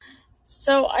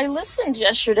So I listened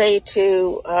yesterday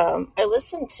to an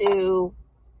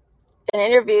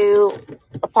interview,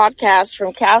 a podcast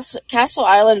from Castle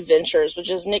Island Ventures,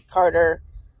 which is Nick Carter.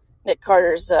 Nick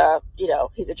Carter's,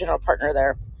 he's a general partner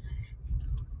there.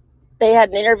 They had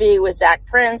an interview with Zach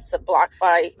Prince, the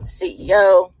BlockFi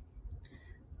CEO,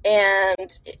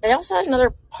 and they also had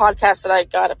another podcast that I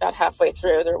got about halfway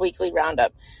through their weekly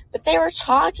roundup. But they were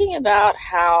talking about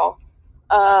how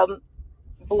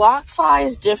BlockFi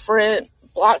is different.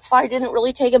 BlockFi didn't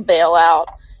really take a bailout.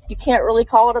 You can't really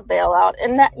call it a bailout.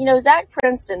 And that, Zach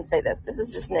Prince didn't say this. This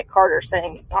is just Nick Carter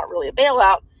saying it's not really a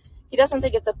bailout. He doesn't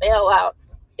think it's a bailout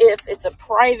if it's a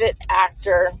private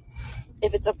actor.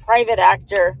 If it's a private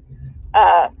actor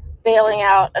bailing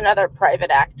out another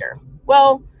private actor.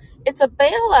 Well, it's a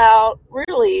bailout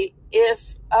really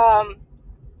if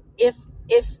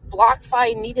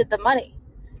BlockFi needed the money.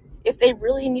 If they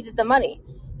really needed the money.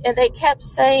 And they kept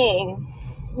saying,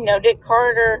 Nick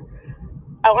Carter,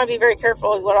 I want to be very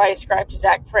careful with what I ascribe to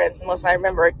Zach Prince, unless I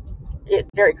remember it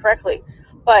very correctly.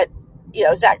 But,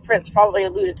 Zach Prince probably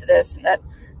alluded to this, that,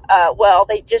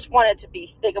 they just wanted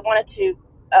to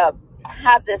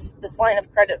have this line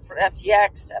of credit from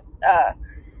FTX,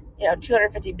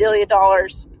 $250 billion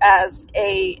as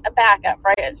a backup,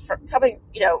 right? It's for coming,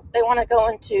 they want to go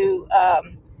into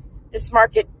this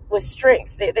market with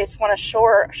strength. They just want to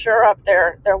shore up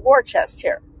their war chest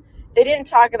here. They didn't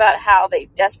talk about how they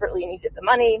desperately needed the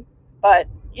money, but,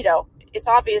 it's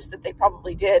obvious that they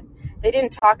probably did. They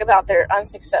didn't talk about their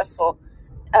unsuccessful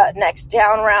next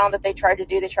down round that they tried to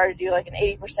do. They tried to do like an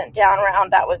 80% down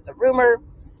round. That was the rumor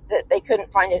that they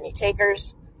couldn't find any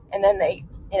takers. And then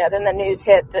then the news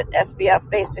hit that SBF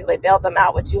basically bailed them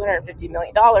out with $250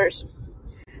 million.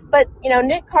 But,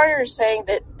 Nick Carter is saying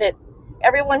that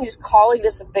everyone who's calling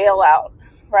this a bailout,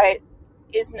 right,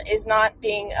 is not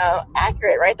being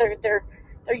accurate, right? They're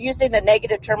using the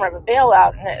negative term of a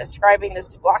bailout and ascribing this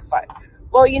to BlockFi.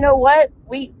 Well, you know what?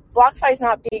 BlockFi is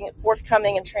not being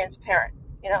forthcoming and transparent.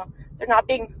 They're not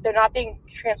being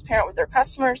transparent with their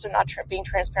customers. They're not being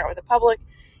transparent with the public.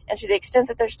 And to the extent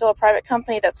that they're still a private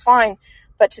company, that's fine.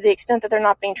 But to the extent that they're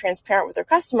not being transparent with their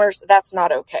customers, that's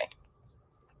not okay.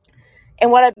 And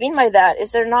what I mean by that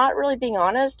is they're not really being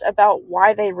honest about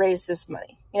why they raised this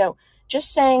money.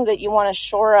 Just saying that you want to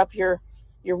shore up your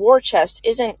war chest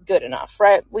isn't good enough,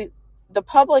 right? The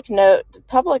public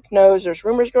knows there's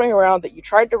rumors going around that you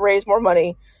tried to raise more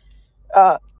money,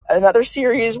 another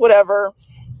series, whatever,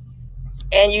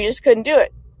 and you just couldn't do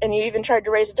it. And you even tried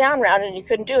to raise a down round and you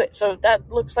couldn't do it. So that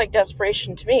looks like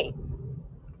desperation to me.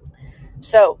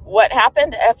 So what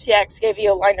happened? FTX gave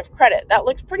you a line of credit. That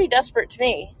looks pretty desperate to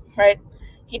me, right?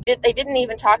 They didn't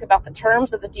even talk about the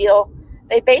terms of the deal.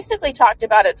 They basically talked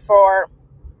about it for,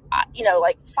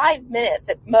 like 5 minutes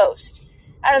at most.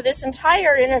 Out of this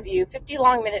entire interview,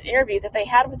 50-long-minute interview that they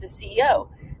had with the CEO,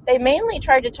 they mainly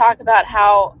tried to talk about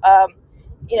how,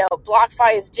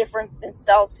 BlockFi is different than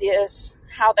Celsius,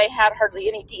 how they had hardly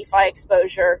any DeFi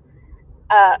exposure,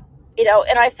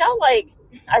 and I felt like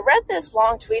I read this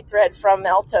long tweet thread from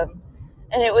Meltem,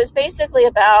 and it was basically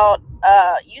about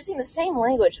using the same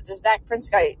language that the Zach Prince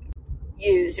guy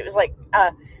used. It was like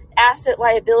asset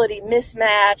liability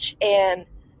mismatch and,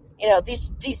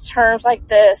 these terms like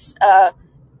this.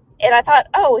 And I thought,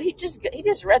 oh, he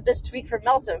just read this tweet from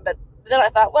Melton. But then I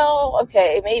thought, well,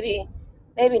 okay, maybe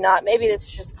not. Maybe this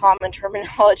is just common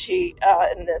terminology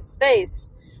in this space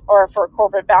or for a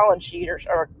corporate balance sheet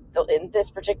or in this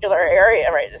particular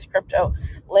area, right, this crypto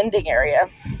lending area.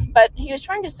 But he was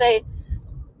trying to say,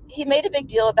 he made a big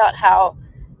deal about how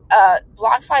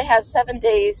BlockFi has 7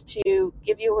 days to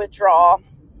give you a withdrawal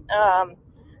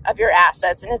of your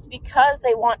assets. And it's because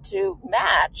they want to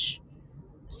match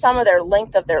some of their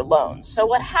length of their loans. So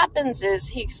what happens is,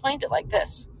 he explained it like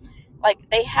this. Like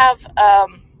they have a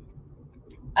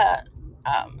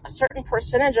certain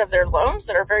percentage of their loans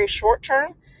that are very short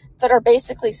term that are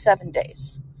basically 7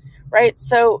 days, right?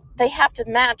 So they have to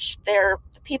match the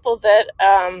people that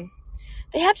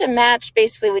they have to match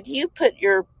basically when you put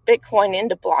your Bitcoin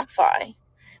into BlockFi,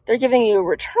 they're giving you a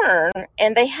return,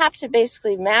 and they have to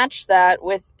basically match that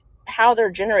with how they're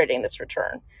generating this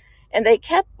return. And they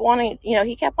kept wanting,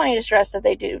 he kept wanting to stress that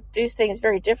they do things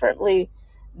very differently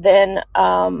than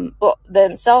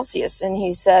Celsius. And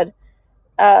he said,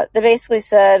 they basically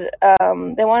said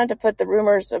they wanted to put the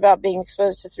rumors about being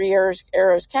exposed to 3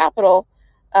 Arrows Capital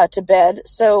to bed.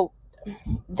 So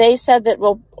they said that,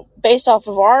 well, based off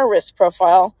of our risk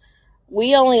profile,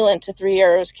 we only lent to 3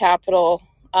 Arrows Capital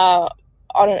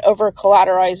on an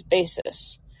over-collateralized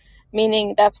basis,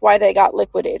 meaning that's why they got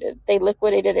liquidated. They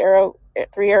liquidated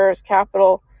 3 Arrows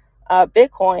Capital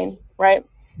Bitcoin, right?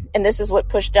 And this is what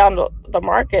pushed down the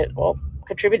market, well,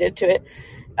 contributed to it,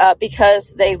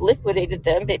 because they liquidated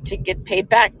them to get paid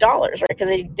back dollars, right? Because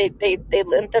they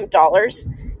lent them dollars,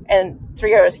 and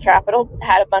Three Arrows Capital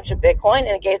had a bunch of Bitcoin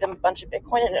and gave them a bunch of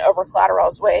Bitcoin in an over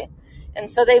collateralized way. And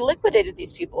so they liquidated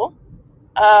these people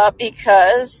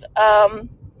because Bitcoin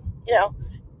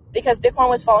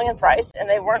was falling in price and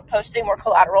they weren't posting more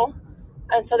collateral.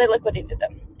 And so they liquidated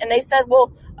them. And they said,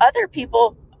 well, other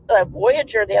people,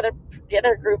 Voyager, the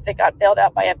other group that got bailed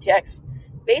out by FTX,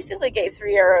 basically gave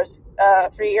Three Arrows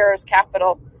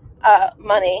Capital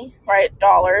money, right,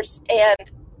 dollars,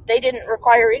 and they didn't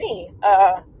require any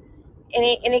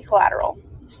collateral.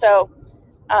 So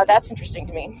that's interesting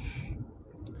to me.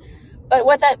 But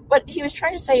what he was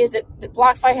trying to say is that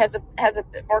BlockFi has a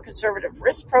bit more conservative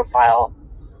risk profile.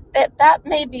 That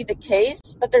may be the case,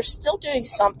 but they're still doing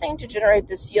something to generate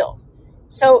this yield.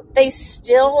 So they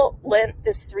still lent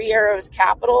this Three Arrows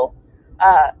Capital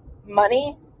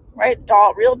money, right?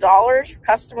 Real dollars,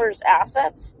 customers'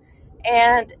 assets.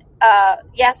 And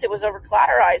yes, it was over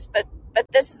collateralized, but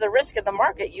this is a risk in the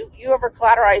market. You over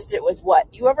collateralized it with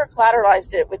what? You over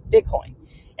collateralized it with Bitcoin.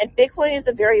 And Bitcoin is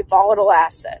a very volatile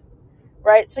asset,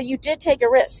 right? So you did take a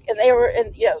risk. And they were,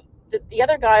 and the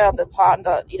other guy on the pod,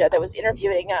 that was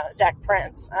interviewing Zach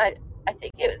Prince, I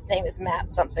think his name is Matt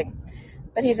something,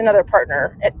 but he's another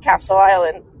partner at Castle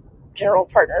Island General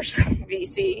Partners,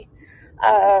 VC,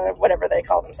 whatever they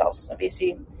call themselves, a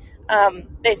VC.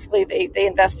 Basically, they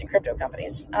invest in crypto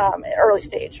companies at early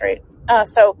stage, right?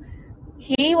 So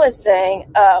he was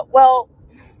saying,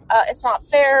 it's not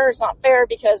fair. It's not fair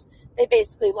because they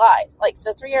basically lied.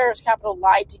 So Three Arrows Capital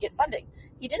lied to get funding.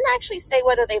 He didn't actually say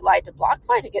whether they lied to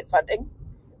BlockFi to get funding,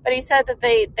 but he said that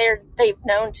they've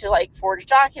known to forge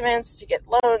documents to get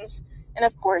loans. And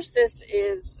of course, this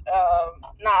is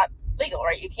not legal,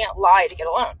 right? You can't lie to get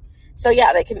a loan. So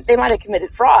yeah, they might have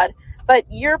committed fraud, but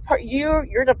your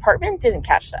department didn't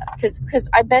catch that because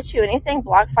I bet you anything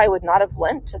BlockFi would not have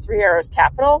lent to Three Arrows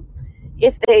Capital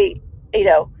if they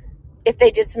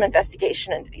did some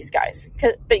investigation into these guys.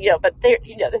 But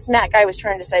this Matt guy was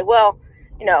trying to say, well,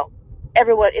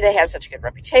 everyone, they have such a good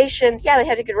reputation. Yeah, they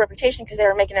had a good reputation because they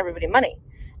were making everybody money.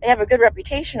 They have a good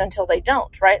reputation until they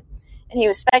don't, right? And he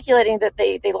was speculating that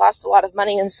they lost a lot of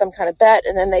money in some kind of bet,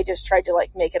 and then they just tried to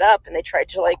make it up, and they tried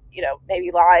to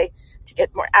maybe lie to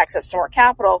get more access to more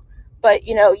capital. But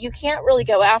you can't really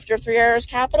go after Three Arrows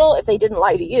Capital if they didn't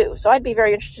lie to you. So I'd be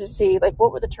very interested to see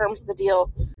what were the terms of the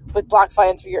deal with BlockFi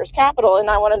and Three Arrows Capital, and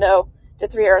I want to know,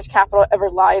 did Three Arrows Capital ever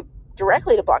lie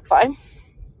directly to BlockFi?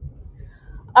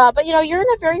 But you're in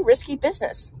a very risky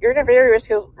business. You're in a very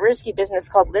risky business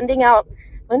called lending out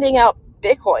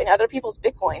Bitcoin, other people's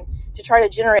Bitcoin, to try to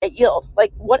generate yield.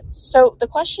 What? So the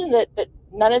question that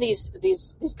none of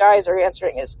these guys are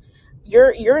answering is,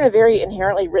 you're in a very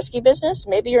inherently risky business.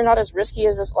 Maybe you're not as risky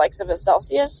as the likes of a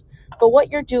Celsius, but what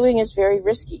you're doing is very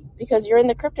risky because you're in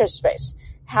the crypto space.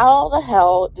 How the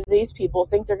hell do these people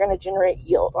think they're going to generate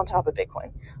yield on top of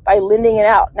Bitcoin? By lending it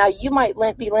out. Now, you might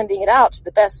be lending it out to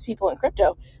the best people in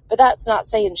crypto, but that's not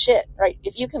saying shit, right?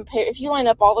 If you line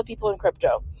up all the people in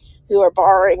crypto who are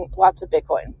borrowing lots of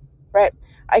Bitcoin, right,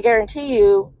 I guarantee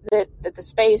you that the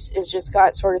space is just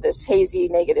got sort of this hazy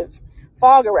negative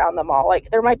fog around them all.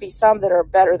 There might be some that are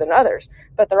better than others,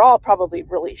 but they're all probably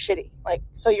really shitty.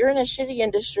 So you're in a shitty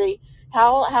industry.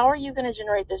 How are you going to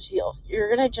generate this yield?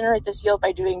 You're going to generate this yield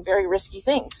by doing very risky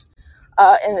things.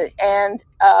 I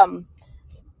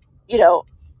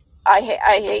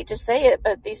hate to say it,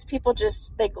 but these people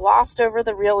they glossed over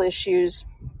the real issues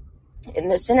in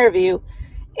this interview.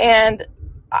 And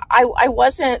I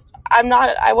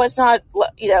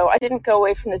didn't go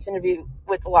away from this interview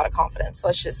with a lot of confidence.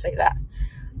 Let's just say that.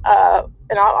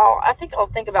 And I think I'll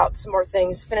think about some more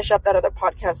things, finish up that other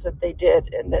podcast that they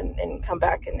did, and then come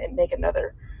back and make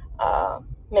another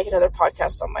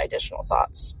podcast on my additional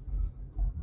thoughts.